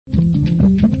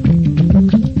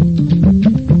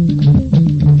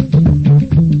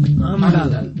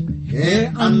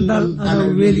andal ana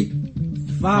weli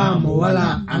faamo wala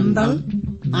andal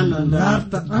ana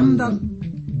darta andal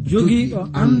jogiiɗo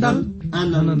andal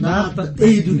ana darta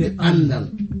ɓeydude andal.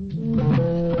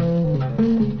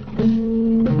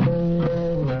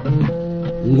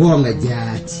 Ngonga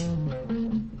jaati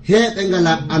heɓe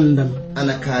ngala andal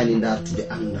ana kaani dartude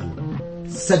andal,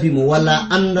 sabi mo wala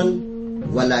andal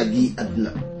wala bi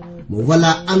adna, mo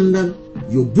wala andal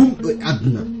yo bumɗo e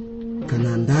adna.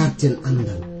 Kana darten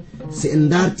andal, se en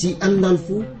darti andal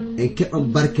fu en keɓan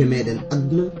barke meɗen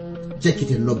adna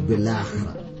cakkite lobbe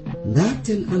lahara.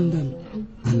 Darten andal,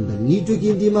 andal ni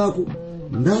jogii ndimako.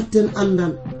 Darten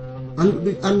andal,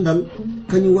 andude andal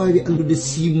kañum wawi andude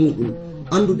simuɗum,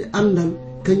 andude andal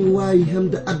kañum wawi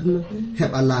hemde adna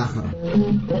heɓa lahara.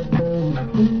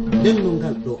 nden no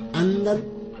ngal ɗo andal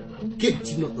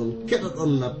kettino ɗon keɗa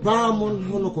ɗon na paamon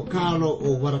hono ko kaalo o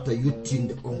warata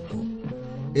yuttinde on ko.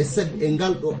 E sabi e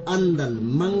ngal ɗo andal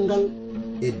mangal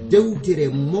e dewtere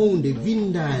mawnde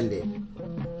windande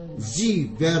J.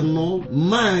 Vernon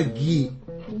maagi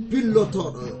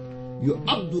pillotoɗo yo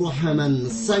Abdourahman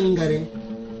Sangare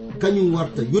kañum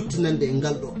warta yottinande e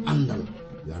ngal ɗo andal.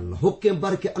 Yo Allah hokke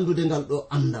barke andude ngal ɗo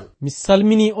andal. Mi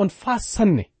salmini on faa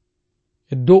sanne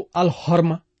e dow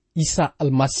alhorma Isa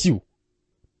almasihu.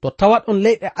 To tawat on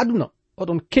leyɗe aduna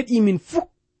oɗon keɗi min fuu,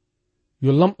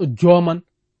 yo lamɗo jooman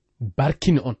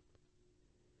barkini on.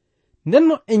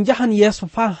 Ndenno en jahan yeeso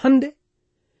faa hande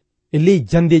e ley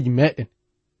jandeji meɗen.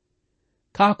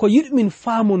 Kaa ko yiɗumin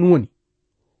faamon woni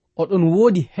oɗon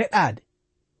woodi heɗaade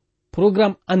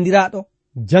programme andiraɗo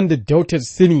jande dewtere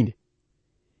seninde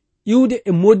iwde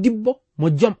e modibbo mo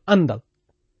jom andal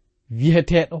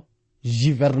wiyeteɗo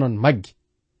J. Vernon maggi.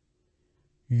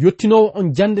 Yottinowo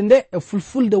on jande nde e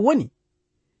fulfulde woni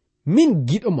min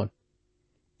giɗo mon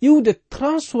iwde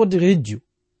Transworld Radio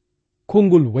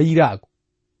kongol wayrago.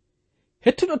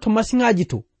 Hettuɗo to masiŋaji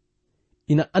to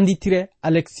ina anditire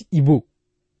Alex Ibo.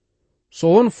 So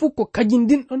won fuu ko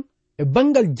kajindinɗon e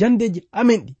bangal jandeji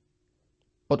amen ɗi,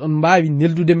 oɗon mbawi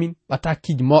neldude min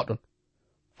ɓatakiji moɗon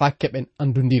faa keɓen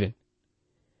andundiren.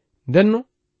 Ndenno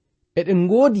eɗen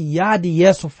ngoodi yaade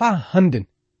yeeso faa handen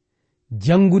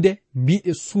jangude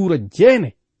mbiɗe suura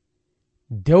 9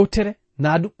 dewtere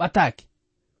naadu ɓataaki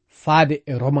faade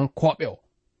e Roman koɓe o.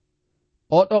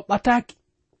 Oɗo ɓataaki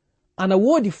ana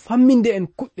woodi famminde en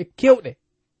kuɗɗe kewɗe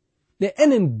ɗe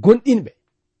enen gonɗinɓe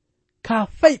kaa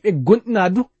fay ɓe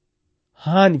gonɗinaadu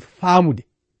haani faamude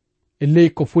e ley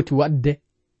ko foti waɗde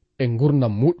e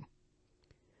ngurdam muɗum.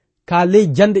 Kaa ley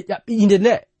jande ƴaɓɓiinde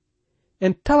nde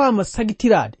en tawama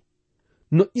sagitiraade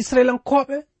no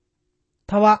Israelankoɓe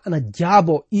tawa ana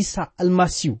jaabo Isa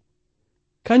almasihu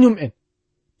kañum en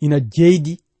ina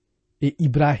jeydi e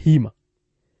Ibrahima.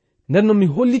 Ndenno mi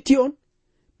holliti on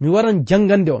mi waran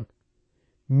jangande on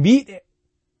mbiɗe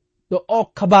ɗo o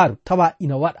kabaru tawa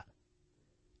ina waɗa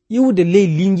iwde ley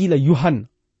linjila Yohanna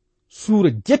suura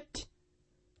 7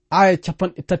 aya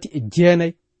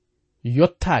 39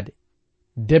 yottade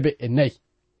 4.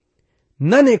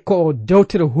 Nane ko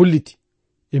dewtere holliti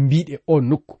e mbiɗe o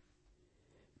nokku.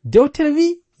 Dewtere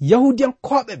wi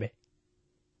Yahudiyankoɓe ɓe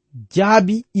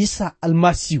jaabi Isa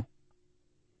almasihu.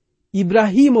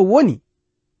 Ibrahima woni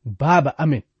baaba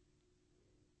amen.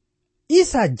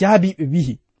 Isa jaabiɓe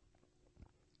wihi,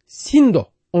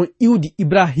 sindo on iwdi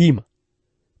Ibrahima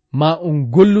ma on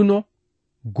golluno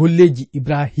golleji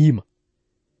Ibrahima.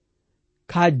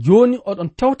 Ka joni oɗon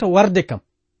tewta warde kam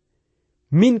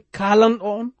min kalanɗo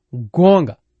on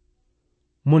goonga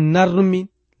mo narrumin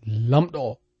lamɗo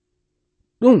o.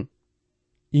 ɗum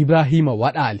Ibrahima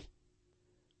waɗali.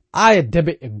 Aya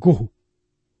 9.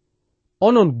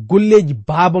 Onon golleji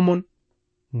baaba mon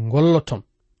golloton.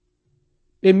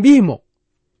 Ɓe mbimo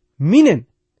minen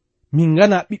min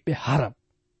gana ɓiɓɓe haram.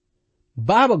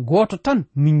 Baaba goto tan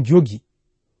min jogi,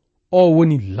 o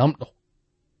woni lamɗo.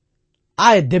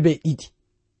 Aya 2.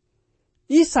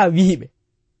 Isa wihiɓe,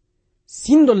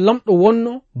 sindo lamɗo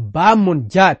wonno baamon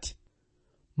jaati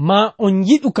ma on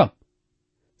yiɗu kam,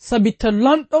 sabi to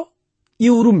lamɗo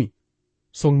iwrumi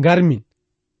so ngarmin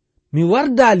mi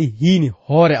wardali hiini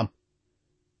hoore am,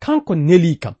 kanko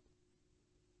neli kam.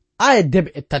 Aya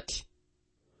 3.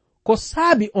 Ko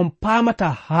saabi on paamata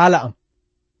haala am,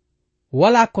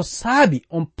 wala ko saabi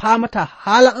on paamata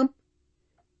haala am,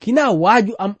 kina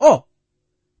waaju am o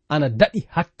ana daɗi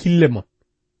hakkille mon.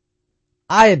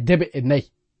 Aya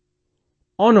 4.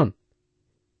 Onon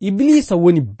Iblisa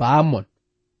woni baamon,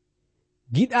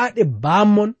 giɗaɗe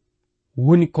baamon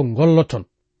woni ko golloton.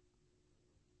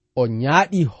 O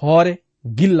ñaaɗi hoore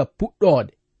gilla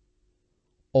puɗɗoode.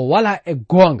 O wala e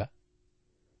goonga,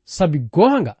 sabi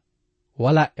goonga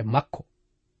wala e makko.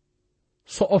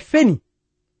 So o feni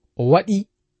o waɗi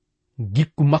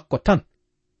gikku makko tan,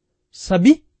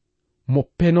 sabi mo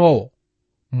penowo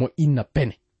mo inna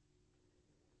pene.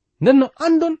 Nden no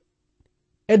andon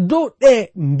e dow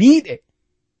ɗe mbiɗe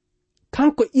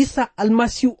kanko Isa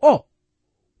almasihu o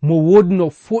mo wodino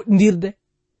foɗindirde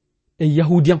e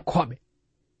yahudiyankoɓe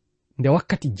nde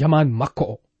wakkati jamanu makko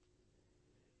o.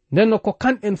 Nden no ko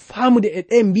kanɗen faamude e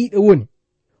ɗe mbiɗe woni,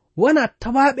 wana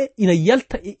tawaɓe ina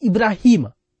yalta e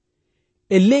Ibrahima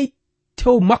e ley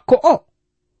tew makko o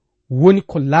woni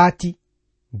ko laati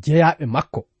jeyaɓe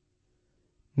makko.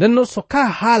 Nden no so ka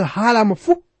haalama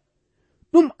fuu,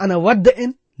 ɗum ana wadda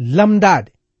en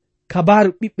lamdade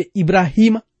kabaru ɓiɓɓe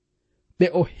Ibrahima ɓe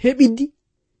o heɓidi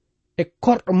e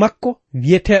korɗo makko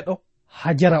wiyeteɗo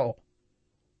Hajara o.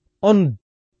 On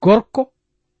gorko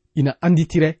ina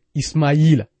anditire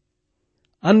Ismaila.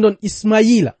 Andon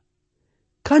Ismaila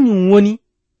kañum woni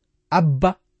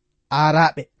abba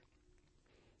araɓe.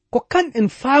 Ko kanɗen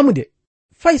faamude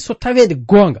fay so tawede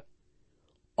goonga,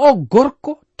 o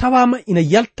gorko tawama ina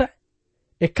yalta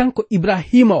e kanko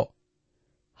Ibrahima o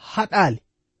haɗali,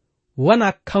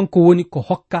 wana kanko woni ko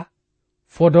hokka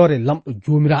fodore lamɗo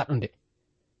jomiraɗo nde.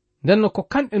 Nden ko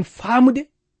kanɗen faamude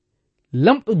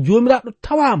lamɗo jomiraɗo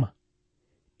tawama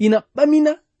ina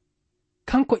ɓamina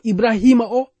kanko Ibrahima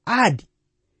o aadi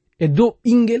e dow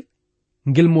ɓingel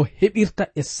ngel mo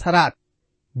heɓirta e sarat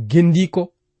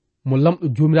gendiko mo lamɗo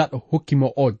jomiraɗo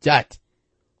hokkimo o jaati.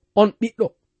 On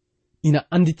ɓiɗɗo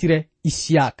ina anditire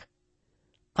Isiyaka.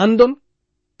 Andon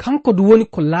kanko du woni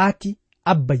ko laati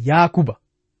abba Yakuba.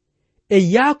 E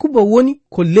Yakuba woni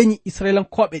ko leñi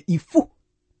Israelankoɓe ɗi fuu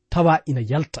tawa ina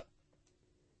yalta.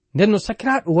 Nden no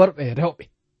sakiraɓe worɓe e rewɓe,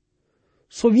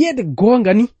 so wiyede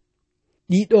goonga ni,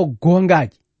 ɗiɗo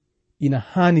goongaji ina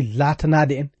haani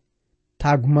laatanade en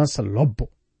tagumansa lobbo.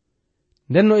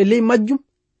 Nden no e ley majjum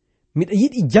miɗa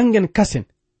yiɗi jangen kasen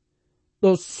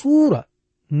ɗo suura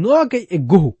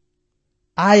 29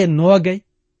 aya 20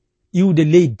 iwde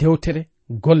ley dewtere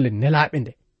golle nelaɓe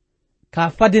nde. Ka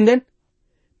fade nden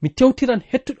mi tewtiran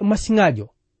hettuɗo masiŋaji o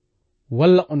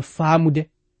walla on faamude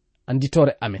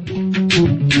anditore amen.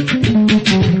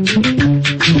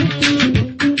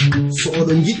 So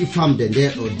oɗon jiɗi famde nde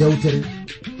ɗo dewtere,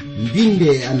 binde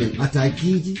e amen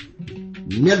atakiji,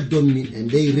 neldon min e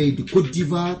ndey reydi Côte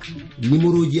d'Ivoire.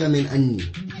 Numéroji amen anni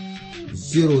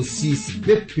 06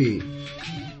 BP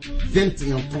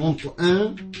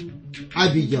 2131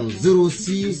 Abidjan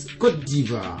 06 Côte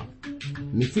d'Ivoire.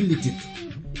 Mi fillitito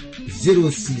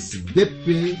 06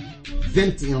 BP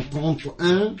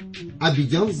 2131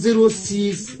 Abidjan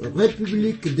 06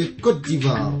 République de Côte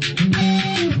d'Ivoire.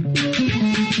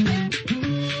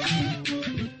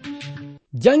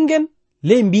 Jangen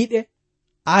ley mbiɗe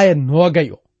aya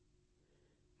 20 o.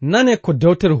 Nane ko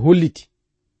dewtere holliti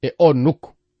e o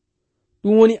nokku.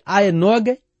 Ɗum woni aya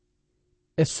 20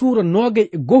 e suura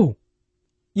 21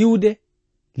 iwde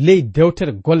ley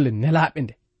dewtere golle nelaɓe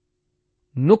nde.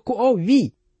 Nokku o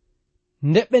wi,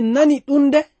 nde ɓe nani ɗum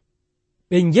nde,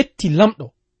 ɓe jetti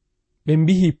lamɗo, ɓe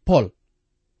mbihi Paul,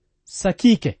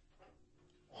 sakike,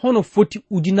 hono foti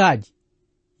ujinaji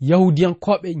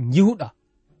yahudiyankoɓe jihuɗa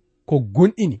ko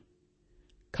gonɗini,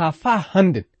 ka fa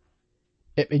handen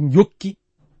e ɓe jokki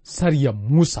sariya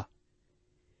Musa.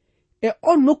 E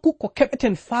on nokku ko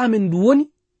keɓeten faamen ndu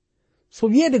woni, so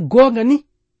wiyede goonga ni,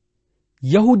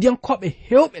 yahudiyankoɓe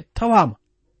hewɓe tawama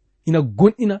ina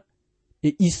gonɗina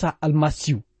e Isa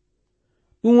almasihu.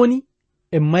 Ɗum woni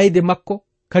e mayde makko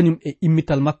kañum e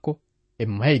immital makko e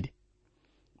mayde.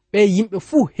 Ɓe yimɓe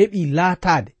fuu heɓi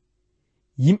laatade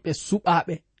yimɓe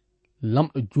suɓaɓe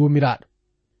lamɗo jomiraɗo.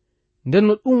 Nden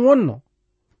no ɗum wonno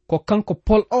ko kanko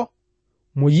Paul o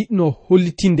mo yiɗno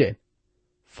hollitinde en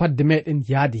fadde meɗen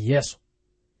yaade yeeso.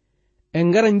 En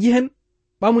ngara jihen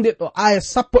ɓamude ɗo aya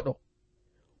 10 ɗo.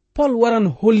 Paul waran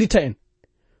hollita en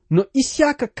no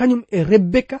Isiyaka kañum e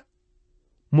Rebbeka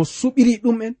mo suɓiri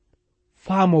ɗum en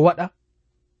faa mo waɗa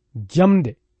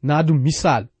jamde naa ɗum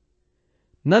misal.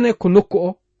 Nane ko nokku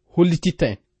o hollititta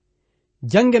en.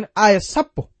 Jangen aya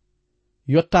 10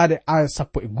 yottade aya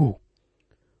 11.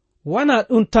 Wana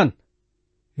ɗum tan,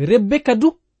 Rebbeka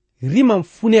du riman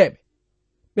funeɓe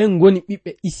ɓen goni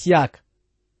ɓiɓɓe Isiyaka.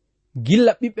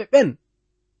 Gilla ɓiɓɓe ɓen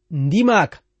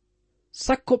ndimaka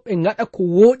sakko ɓe ngaɗa ko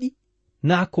wooɗi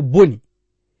naa ko boni.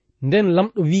 Nden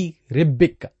lamɗo wi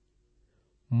Rebbeka,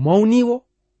 mawniwo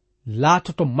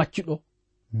laatoto maccuɗo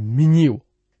miñiwo.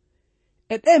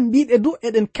 E ɗen mbiɗe du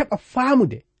eɗen keɓa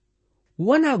faamude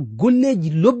wana golleji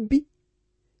lobbi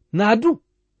naa du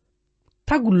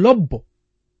tagu lobbo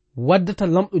waddata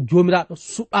lamɗo jomiraɗo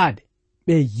suɓaade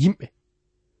ɓe yimɓe.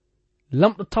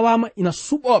 Lamɗo tawama ina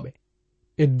suɓoɓe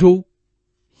e dow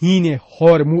hiine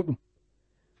hoore muɗum.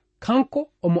 kanko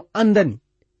omo andani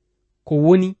ko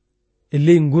woni e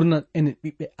ley gurnan enen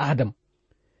ɓiɓɓe adama.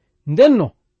 Ndenno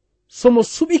somo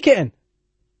suɓike en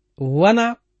wana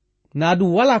naadu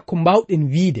wala ko mbawɗen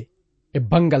wiide e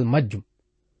bangal majjum.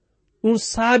 ɗum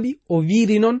saabi o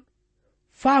wiiri non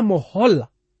faa mo holla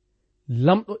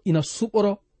lamɗo ina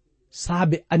suɓoro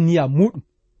saabe anniya muɗum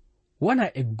wana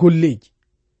e golleji.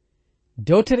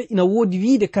 Dewtere ina woodi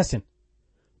wiide kasen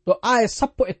ɗo aya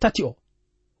 13 o,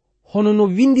 hono no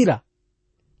windira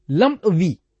lamɗo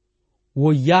wi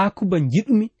wo Yakuba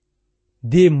jiɗumi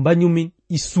de mbañumin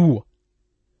isuwa.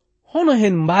 Hono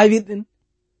hen mbawirɗen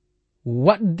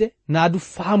waɗde naadu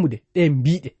faamude ɗe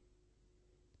mbiɗe.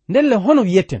 Ndelle hono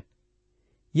wiyeten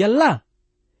yalla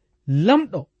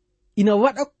lamɗo ina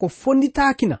waɗa ko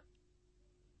fonditakina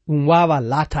ɗum wawa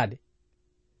laatade.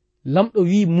 Lamɗo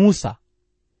wi Musa,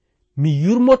 mi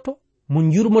yurmoto mo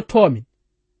jurmotomin,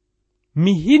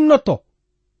 mi hinnoto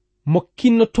mo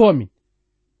kinnotomin.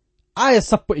 aya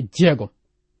 16.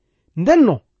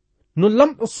 Ndenno no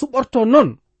lamɗo suɓorto non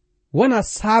wona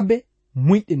saabe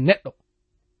muyɗe neɗɗo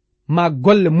ma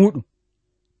golle muɗum,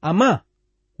 amma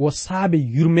wo saabe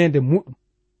yurmede muɗum.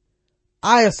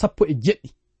 aya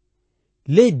 17.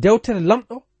 Ley dewtere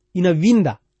lamɗo ina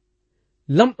winda,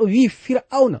 lamɗo wi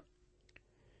Fir'auna,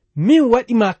 min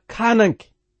waɗima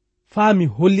kananke faa mi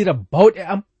hollira bawɗe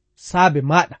am saabe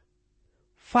maɗa,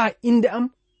 faa inde am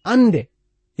ande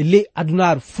e ley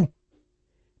adunaru fuu.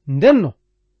 Ndenno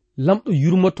lamɗo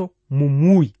yurmoto mo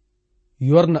muuyi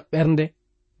yorna ɓernde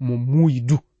mo muuyi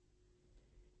du.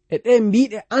 E ɗe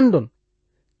mbiɗe andon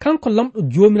kanko lamɗo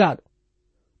jomiraɗo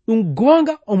ɗum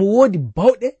gonga omo woodi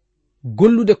bawɗe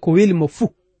gollude ko weli mo fuu.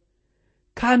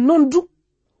 Ka non du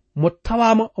mo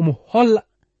tawama omo holla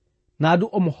naadu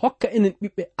omo hokka enen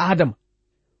ɓiɓɓe adama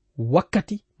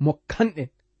wakkati mo kanɗen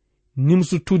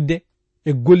nimsutudde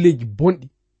e golleji bonɗi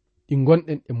ɗi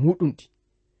gonɗen e muɗum ɗi.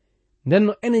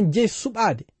 Ndenno enen jeyi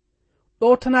suɓade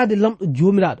ɗowtanade lamɗo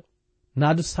jomiraɗo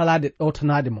naadu salade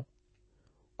ɗowtanade mo.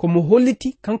 Komo holliti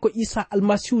kanko Isa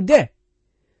almasihu de,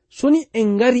 soni en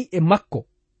ngari e makko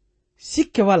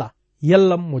sikke wala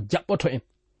yallam mo jaɓɓoto en.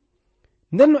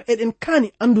 Ndenno eɗen kaani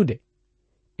andude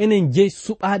enen jeyi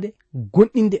suɓade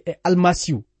gonɗinde e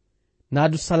almasihu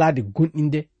naadu salade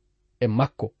gonɗinde e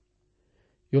makko.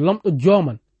 Yo lamɗo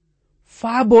joman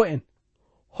faabo en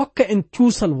hokka en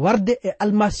cuusal warde e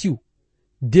almasihu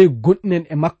de gonɗinen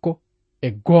e makko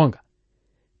e goonga.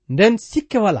 Nden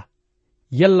sikke wala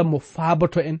yalla mo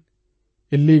faaboto en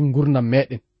e ley gurdam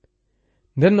meɗen.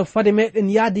 Nden no fade meɗen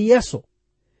yaade yeeso,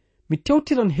 mi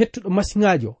tewtiran hettuɗo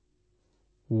masiŋaaji o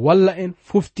walla en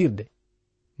foftirde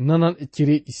nanan e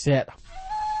cireeɗi seeɗa.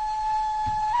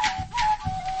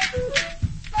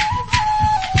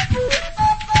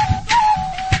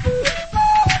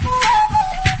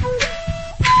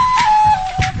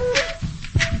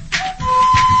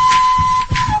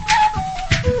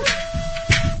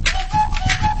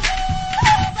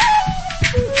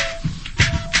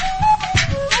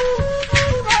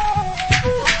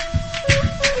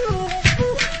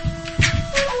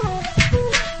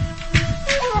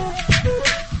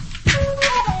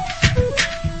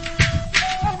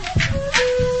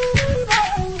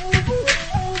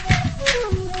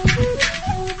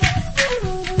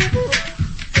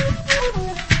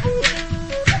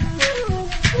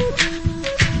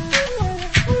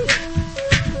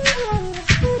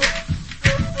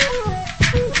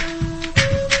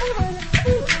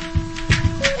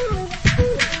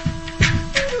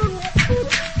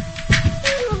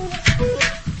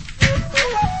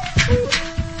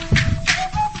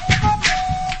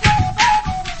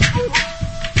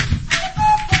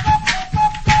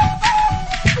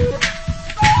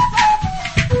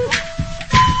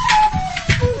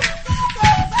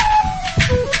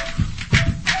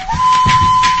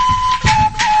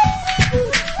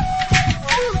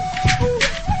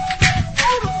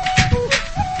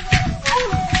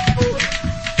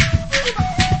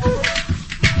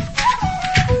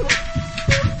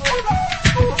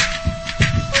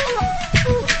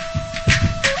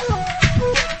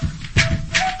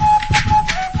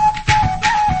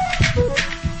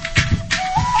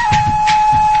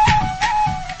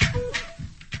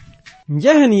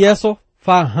 Njehen yeeso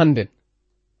faa handen.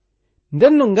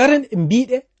 Ndenno ngaren e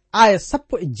mbiɗe aya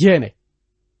 19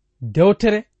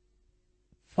 dewtere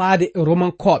faade e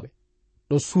romankoɓe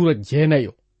ɗo suura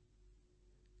 9.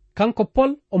 Kanko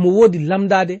Pol omo woodi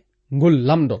lamdade ngol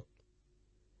lamdol.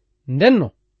 Ndenno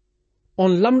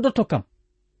on lamdoto kam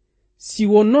si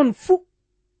wonnon fuu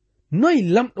noy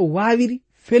lamɗo wawiri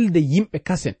felde yimɓe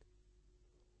kasen,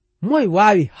 moy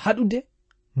wawi haɗude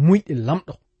muyɗe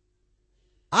lamɗo.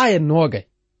 aya 20.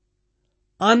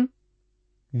 An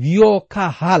wiyo ka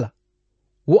haala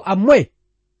wo a moye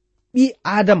ɓi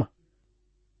adama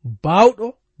bawɗo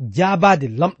jabade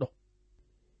lamɗo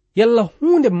yalla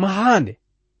hunde mahande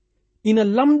ina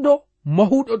lamdo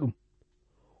mahuɗo ɗum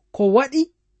ko waɗi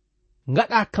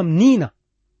ngaɗa kam nina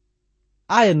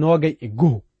aya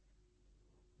 21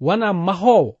 wana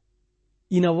mahowo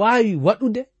ina wawi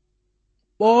waɗude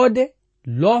ɓoode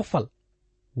loofal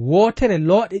wotere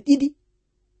looɗe ɗiɗi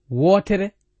wotere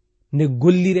nde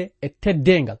gollire e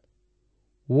teddengal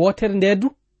wotere nde du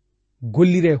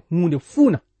gollire hunde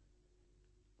fuuna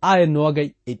aya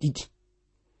 22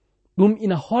 ɗum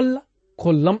ina holla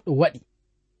ko lamɗo waɗi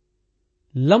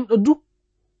lamɗo du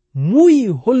muuyi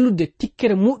hollude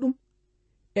tikkere muɗum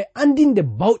e andinde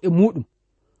bawɗe muɗum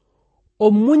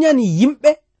o muñani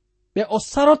yimɓe ɓe o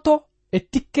saroto e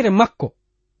tikkere makko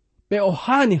ɓe o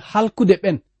haani halkude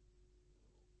ɓen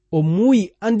o muuyi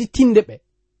anditinde ɓe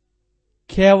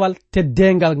keewal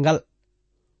teddengal ngal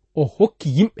o hokki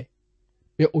yimɓe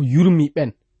ɓe o yurmi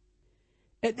ɓen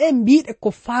e ɗe mbiɗe ko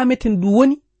faameten du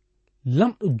woni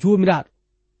lamɗo jomiraɗo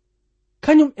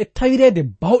kañum e tawirede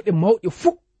bawɗe mawɗe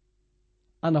fuu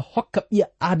ana hokka ɓiya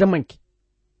adamanke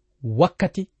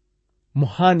wakkati mo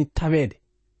haani tawede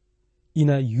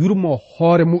ina yurmo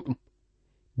hoore muɗum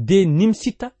de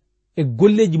nimsita e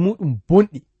golleji muɗum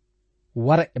bonɗi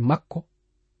wara e makko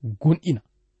gonɗina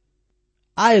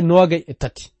aya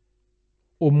 23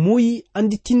 o muuyi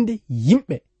anditinde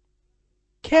yimɓe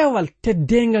keewal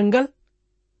teddengal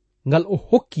ngal o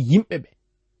hokki yimɓe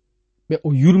ɓe o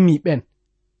yurmi ɓen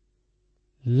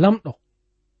lamɗo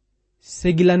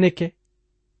segilaneke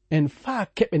en faa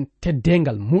keɓen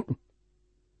teddengal muɗum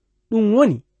ɗum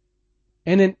woni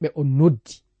enen ɓe o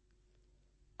noddi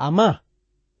amma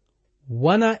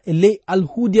wana e ley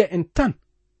alhuudiya en tan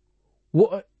wo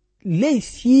ley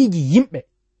siiji yimɓe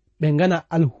ɓe ngana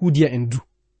alhuudiya en du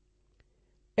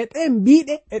e ɗen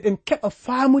mbiɗe eɗen keɓa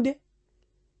faamude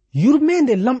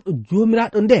yurmede lamɗo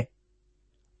jomiraɗo nde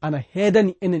ana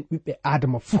heedani enen ɓiɓɓe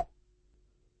adama fuu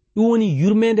ɗum woni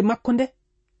yurmede makko nde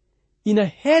ina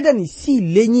heedani si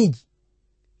leñiiji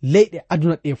leyɗe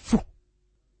aduna ɗe fuu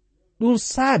ɗum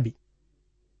saabi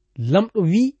lamɗo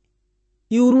wi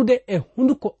iwrude e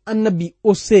hunduko annabi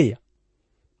Oseya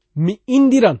mi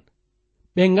indiran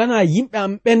ɓe ngana yimɓe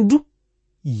am ɓendu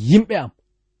yimɓe am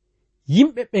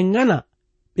yimɓe ɓe ngana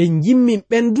ɓe jimmin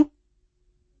ɓendu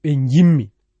ɓe jimmin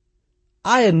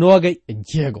aya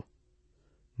 26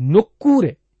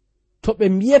 nokkure to ɓe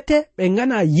mbiyete ɓe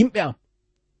ngana yimɓe am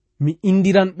mi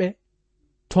indiran ɓe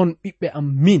ton ɓiɓɓe am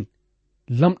min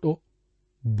lamɗo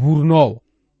burnowo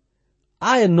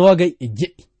aya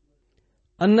 27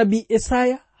 annabi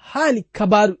Esaya haali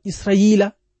kabaru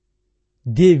Israyila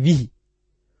de wihi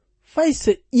fay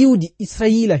so iwdi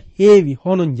Israyila heewi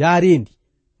hono njaarendi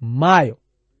maayo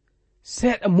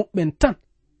seeɗa muɓɓen tan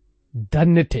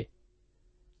dannete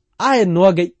aya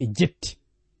 27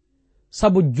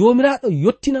 sabu jomiraɗo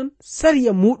yottinan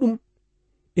sariya muɗum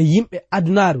e yimɓe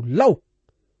adunaru law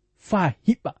faa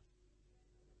hiɓɓa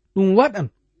ɗum waɗan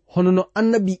hono no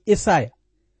annabi Esaya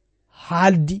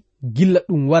haaldi gilla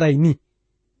ɗum waray ni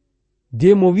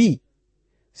de mo wi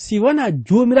si wana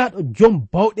jomiraɗo jom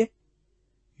bawɗe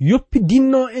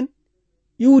yoppidinno en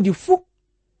iwdi fuu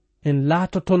en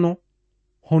laatotono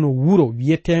hono wuro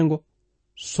wiyetengo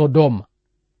Sodoma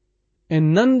en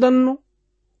nandanno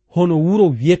hono wuro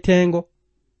wiyetengo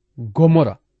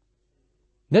Gomora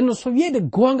nden so wiyeede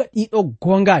gonga ɗiɗo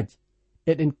gongaji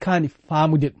eɗen kaani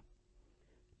faamude ɗum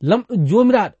lamɗo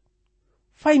jomiraɗo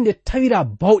fayde tawira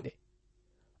bawɗe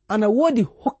ana woodi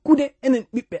hokkude enen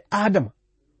ɓiɓɓe adama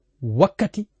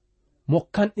wakkati mo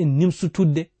kanɗen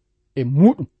nimsutudde e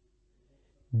muɗum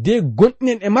de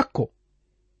gonɗinen e makko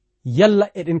yalla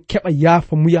eɗen keɓa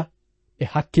yaafa muya e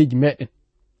hakkeji meɗen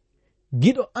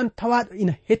giɗo an tawaɗo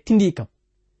ina hettindi kam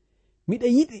miɗa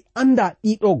yiɗi anda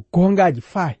ɗiɗo gongaji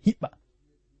faa hiɓɓa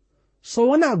so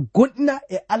wona gonɗina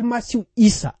e almasihu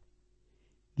Isa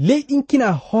leyɗinkina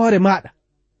hoore maɗa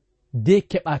de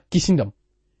keɓa kisindam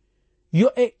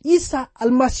yo e Isa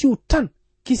almasihu tan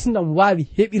kisindam wawi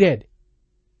heɓirede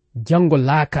jango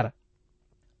laakara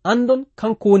andon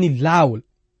kanko woni laawol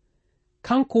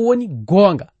kanko woni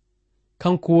goonga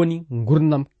kanko woni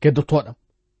gurnam geddotoɗam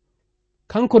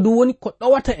kanko du woni ko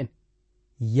ɗowata en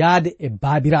yaade e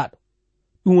baabiraɗo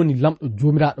ɗum woni lamɗo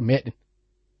jomiraɗo meɗen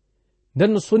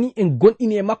nden no soni en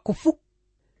gonɗini e makko fuu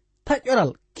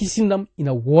taƴoral kisindam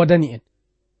ina woodani en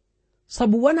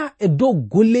sabu wana e dow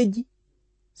golleji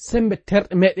sembe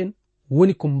terɗe meɗen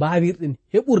woni ko mbawirɗen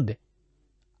heɓurde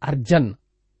arjanna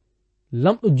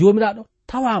lamɗo jomiraɗo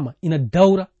tawama ina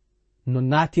dawra no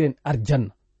naatiren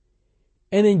arjanna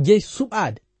enen jeyi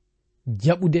suɓade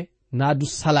jaɓude naadu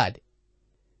salade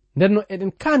nden no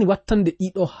eɗen kaani wattande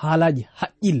ɗiɗo haalaji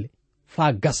haqqille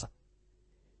faa gasa.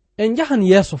 En jahan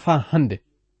yeeso faa hande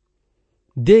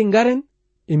de ngaren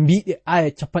e mbiɗe aya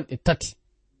 3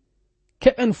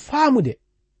 keɓen faamude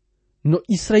no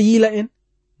israila en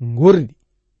gordi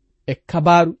e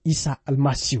kabaru isa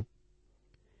almasihu.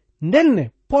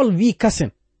 ndenne Paul wi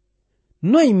kasen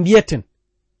noy mbiyeten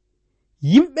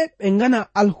yimɓe ɓe ngana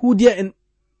alhudiya en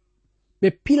ɓe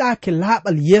pilaake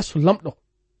laaɓal yeeso lamɗo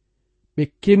ɓe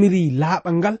kemiri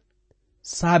laaɓal ngal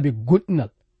saabe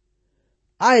goɗɗinal.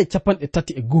 aya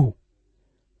 31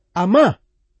 amma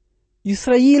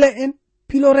israila en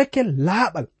piloreke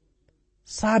laaɓal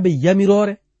saabe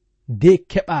yamirore de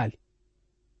keɓaali.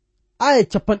 aya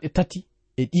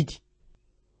 32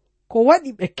 ko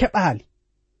waɗi ɓe keɓaali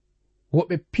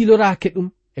woɓe piloraake ɗum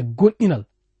e gonɗinal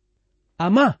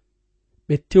amma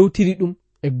ɓe tewtiri ɗum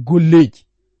e golleji.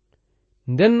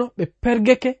 ndenno ɓe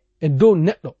pergeke e dow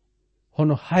neɗɗo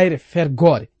hono hayre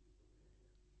fergoore.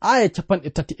 aya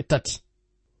 33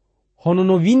 hono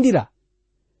no windira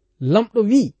lamɗo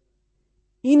wi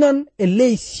inan e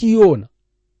ley siyona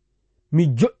mi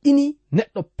joɗɗini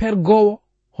neɗɗo pergowo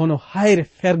hono hayre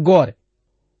fergoore,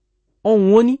 on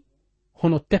woni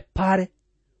hono teppare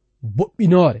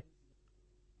boɓɓinore,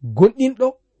 gonɗinɗo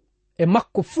e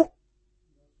makko fuu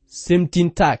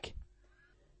semtintaake.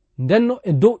 ndenno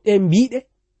e dow ɗe mbiɗe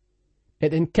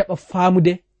eɗen keɓa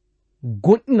faamude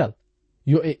gonɗinal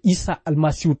yo e isa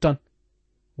almasihu tan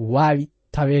waawi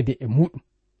taweede e muɗum,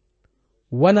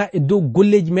 wana e dow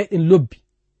golleji meɗen lobbi.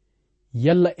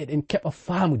 yalla eɗen keɓa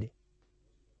faamude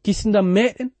kisndam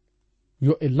meɗen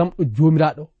yo e lamɗo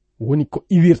joomiraɗo woni ko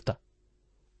iwirta,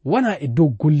 wana e dow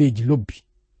golleji lobbi.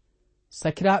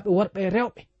 sakiraaɓe worɓe e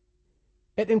rewɓe,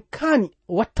 eɗen kaani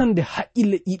wattande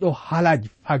haqqille ɗiɗo haalaji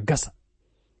faa gasa.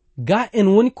 ga en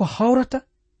woni ko hawrata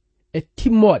e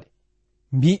timmoɗe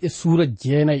mbiɗe suura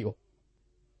 9 o.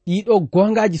 ɗiɗo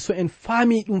gongaji so en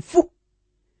faami ɗum fuu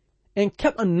en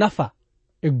keɓan nafa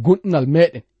e gonɗinal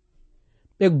meɗen.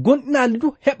 ɓe gonɗinali du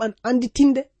heɓan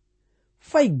anditinde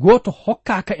fay goto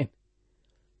hokkaka en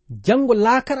jango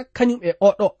laakara kañum e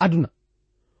oɗo aduna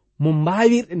mo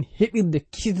mbawirɗen heɓirde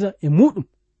kisna e muɗum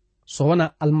so wona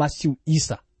almasihu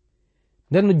isa.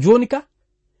 nden no joni ka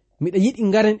miɗa yiɗi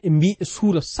ngaren e mbiɗe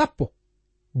suura 10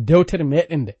 dewtere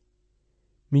meɗen nde.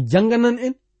 mi janganan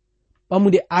en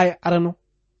ɓamude aya arano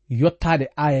yottade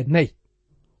aya 4.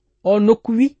 o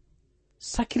nokku wi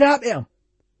sakiraɓe am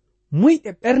muyɗe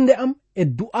ɓernde am e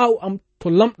du'awu am to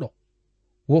lamɗo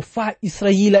wo faa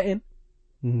israila en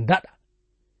ndaɗa.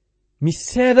 mi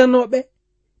seedanoɓe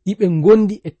iɓe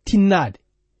gondi e tinnade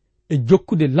e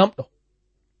jokkude lamɗo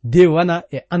de wana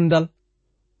e andal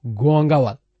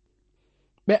gongawal.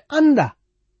 ɓe anda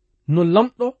no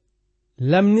lamɗo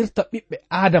lamnirta ɓiɓɓe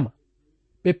adama,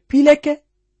 ɓe pileke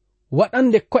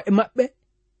waɗande ko'e maɓɓe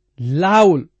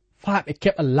laawol faa ɓe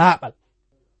keɓa laaɓal.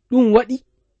 ɗum waɗi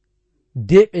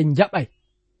de ɓe jaɓay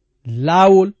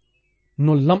laawol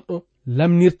no lamɗo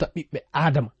lamnirta ɓiɓɓe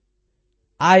adama.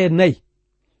 aya 4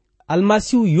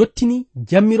 almasihu yottini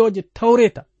jammiroje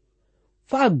tawreta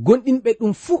faa gonɗinɓe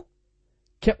ɗum fuu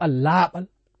keɓa laaɓal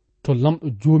to lamɗo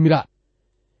joomiraɗo.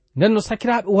 nden no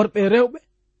sakiraaɓe worɓe e rewɓe,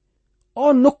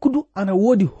 o nokkudu ana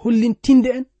woodi hollintinde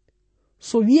en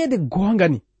so wiyeede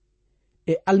gongani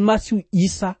e almasihu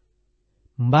isa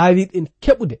mbawirɗen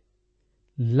keɓude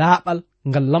laaɓal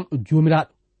ngal lamɗo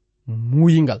joomiraɗo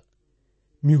muuyingal.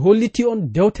 mi holliti on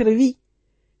dewtere wi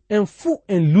en fuu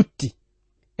en lutti,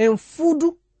 en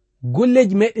fuudu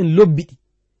golleji meɗen lobbiɗi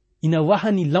ina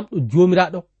wahani lamɗo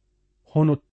joomiraɗo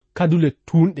hono kadule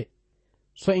tunɗe.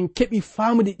 so en keɓi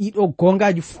faamude ɗiɗo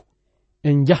gongaji fuu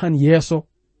en jahan yeeso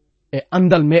e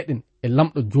andal meɗen e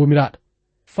lamɗo joomiraɗo.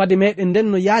 fade meɗen nden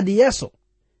no yaadi yeeso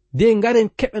de ngaren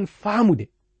keɓen faamude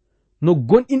no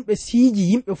gonɗinɓe siiji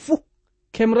yimɓe fuu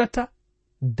kemrata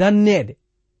dannede.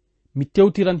 mi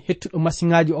tewtiran hettuɗo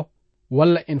masiŋaji o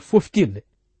walla en foftirde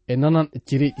e nananɗe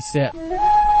cireɗi seeɗa.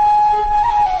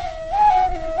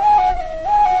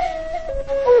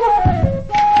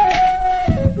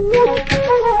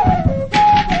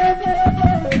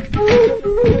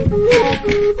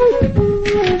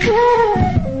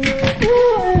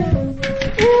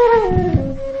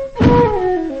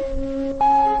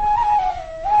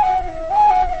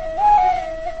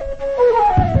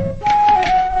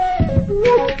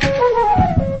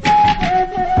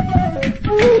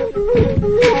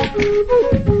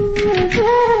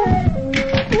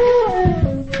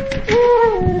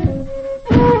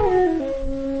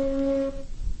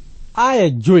 aya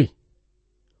 5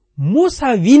 Musa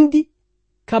windi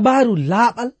kabaru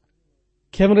laaɓal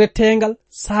kemretengal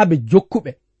saabe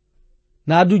jokkuɓe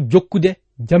naa du jokkude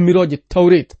jammiroje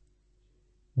tawreta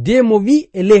de mo wi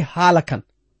e ley haala kan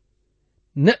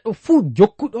neɗɗo fuu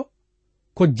jokkuɗo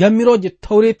ko jamiroje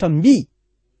tawreta mbi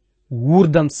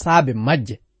wurdan saabe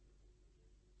majje.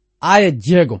 aya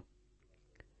 6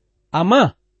 amma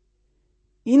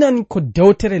inani ko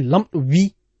dewtere lamɗo wi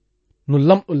no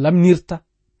lamɗo lamnirta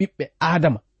ɓiɓɓe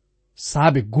adama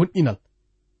saabe gonɗinal.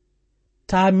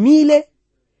 ta miile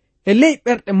e ley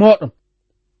ɓerɗe moɗon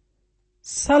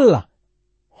salla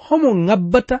homo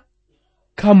ngabbata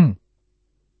kammu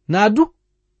naadu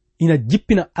ina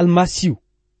jippina almasihu.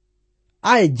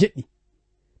 aya 7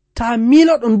 ta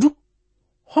miiloɗon du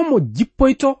homo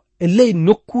jippoyto e ley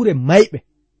nokkure mayɓe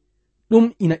ɗum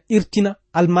ina irtina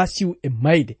almasihu e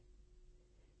mayde.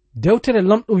 dewtere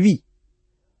lamɗo wi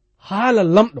haala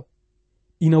lamɗo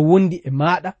ina wondi e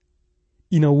maɗa,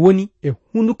 ina woni e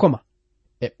hunduko ma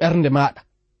e ɓernde maɗa.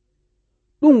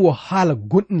 ɗum wo haala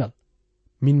gonɗinal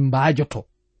min mbaajoto.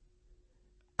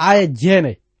 aya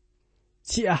 9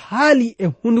 si a haali e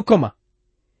hunduko ma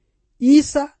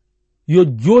Isa yo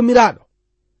jomiraɗo,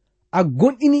 a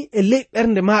gonɗini e ley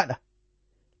ɓernde maɗa,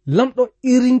 lamɗo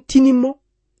irintinimo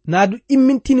naadu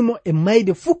immintinimo e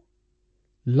mayde fuu,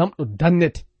 lamɗo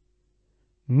dannete.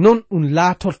 non ɗum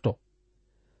laatorto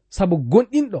sabu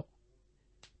gonɗinɗo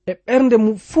e ɓernde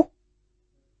mum fuu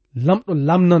lamɗo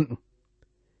lamnan ɗum.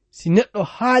 si neɗɗo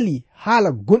haali haala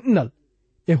gonɗinal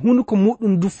e hunduko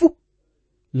muɗum du fuu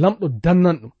lamɗo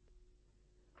dannan ɗum.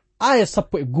 aya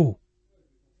 11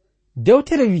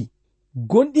 dewtere wi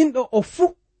gonɗinɗo o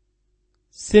fuu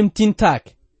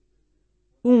semtintaake.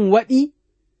 ɗum waɗi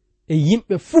e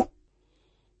yimɓe fuu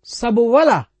sabu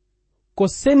wala ko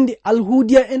sendi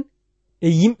alhuudiya en e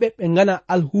yimɓe ɓe ngana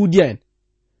alhuudiya en.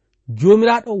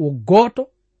 jomiraɗo wo gooto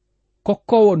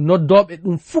kokkowo noddoɓe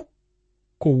ɗum fuu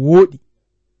ko wooɗi.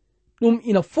 ɗum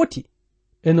ina foti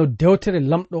e no dewtere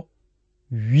lamɗo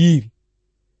wiiri.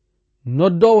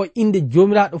 noddowo inde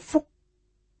jomiraɗo fuu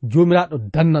jomiraɗo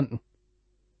dannan ɗum.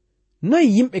 noy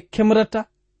yimɓe kemrata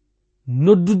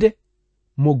noddude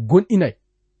mo gonɗinay?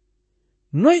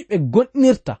 noy ɓe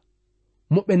gonɗinirta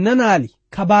mo ɓe nanali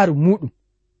kabaru muɗum?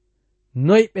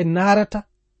 noy ɓe narata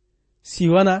si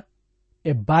wana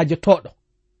e baajotoɗo?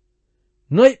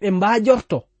 noy ɓe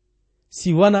mbajorto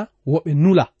si wana woɓe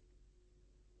nula?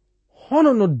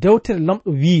 hono no dewtere lamɗo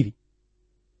wiiri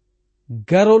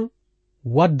garol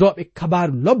waddoɓe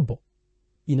kabaru lobbo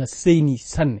ina seyni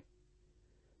sanne.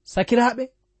 sakiraɓe,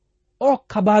 o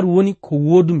kabaru woni ko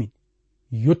wodumin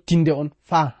yottinde on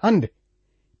faa hande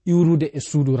iwrude e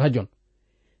suudu radion.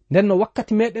 nden no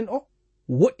wakkati meɗen o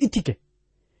woɗɗitike,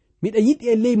 miɗa yiɗi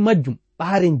e ley majjum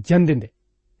ɓaaren jande nde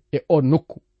e o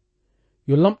nokku.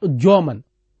 yo lamɗo joman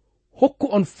hokku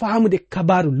on faamude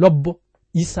kabaru lobbo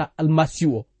Isa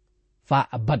almasihu o faa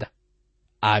abada.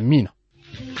 amina.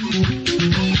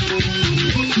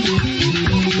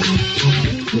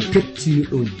 ko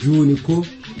kettiniɗo joni ko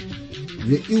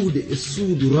yo iwde e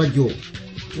suudu radio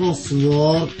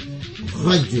transwor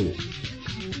radio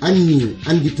anni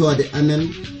anditode amen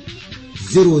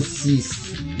 06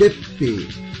 BP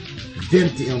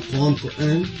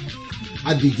 2131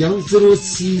 Abidjan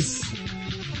 06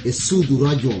 e suudu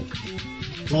radio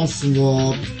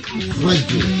transwor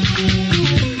radio.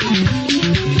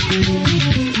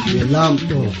 yo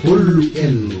lamɗo hollu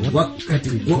en wakkati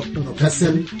goɗɗo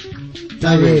kasel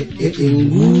tawe eɗen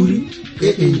nguuri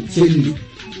eɗen celli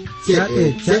ceɗe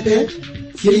ceɗe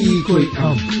ceyi koye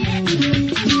am.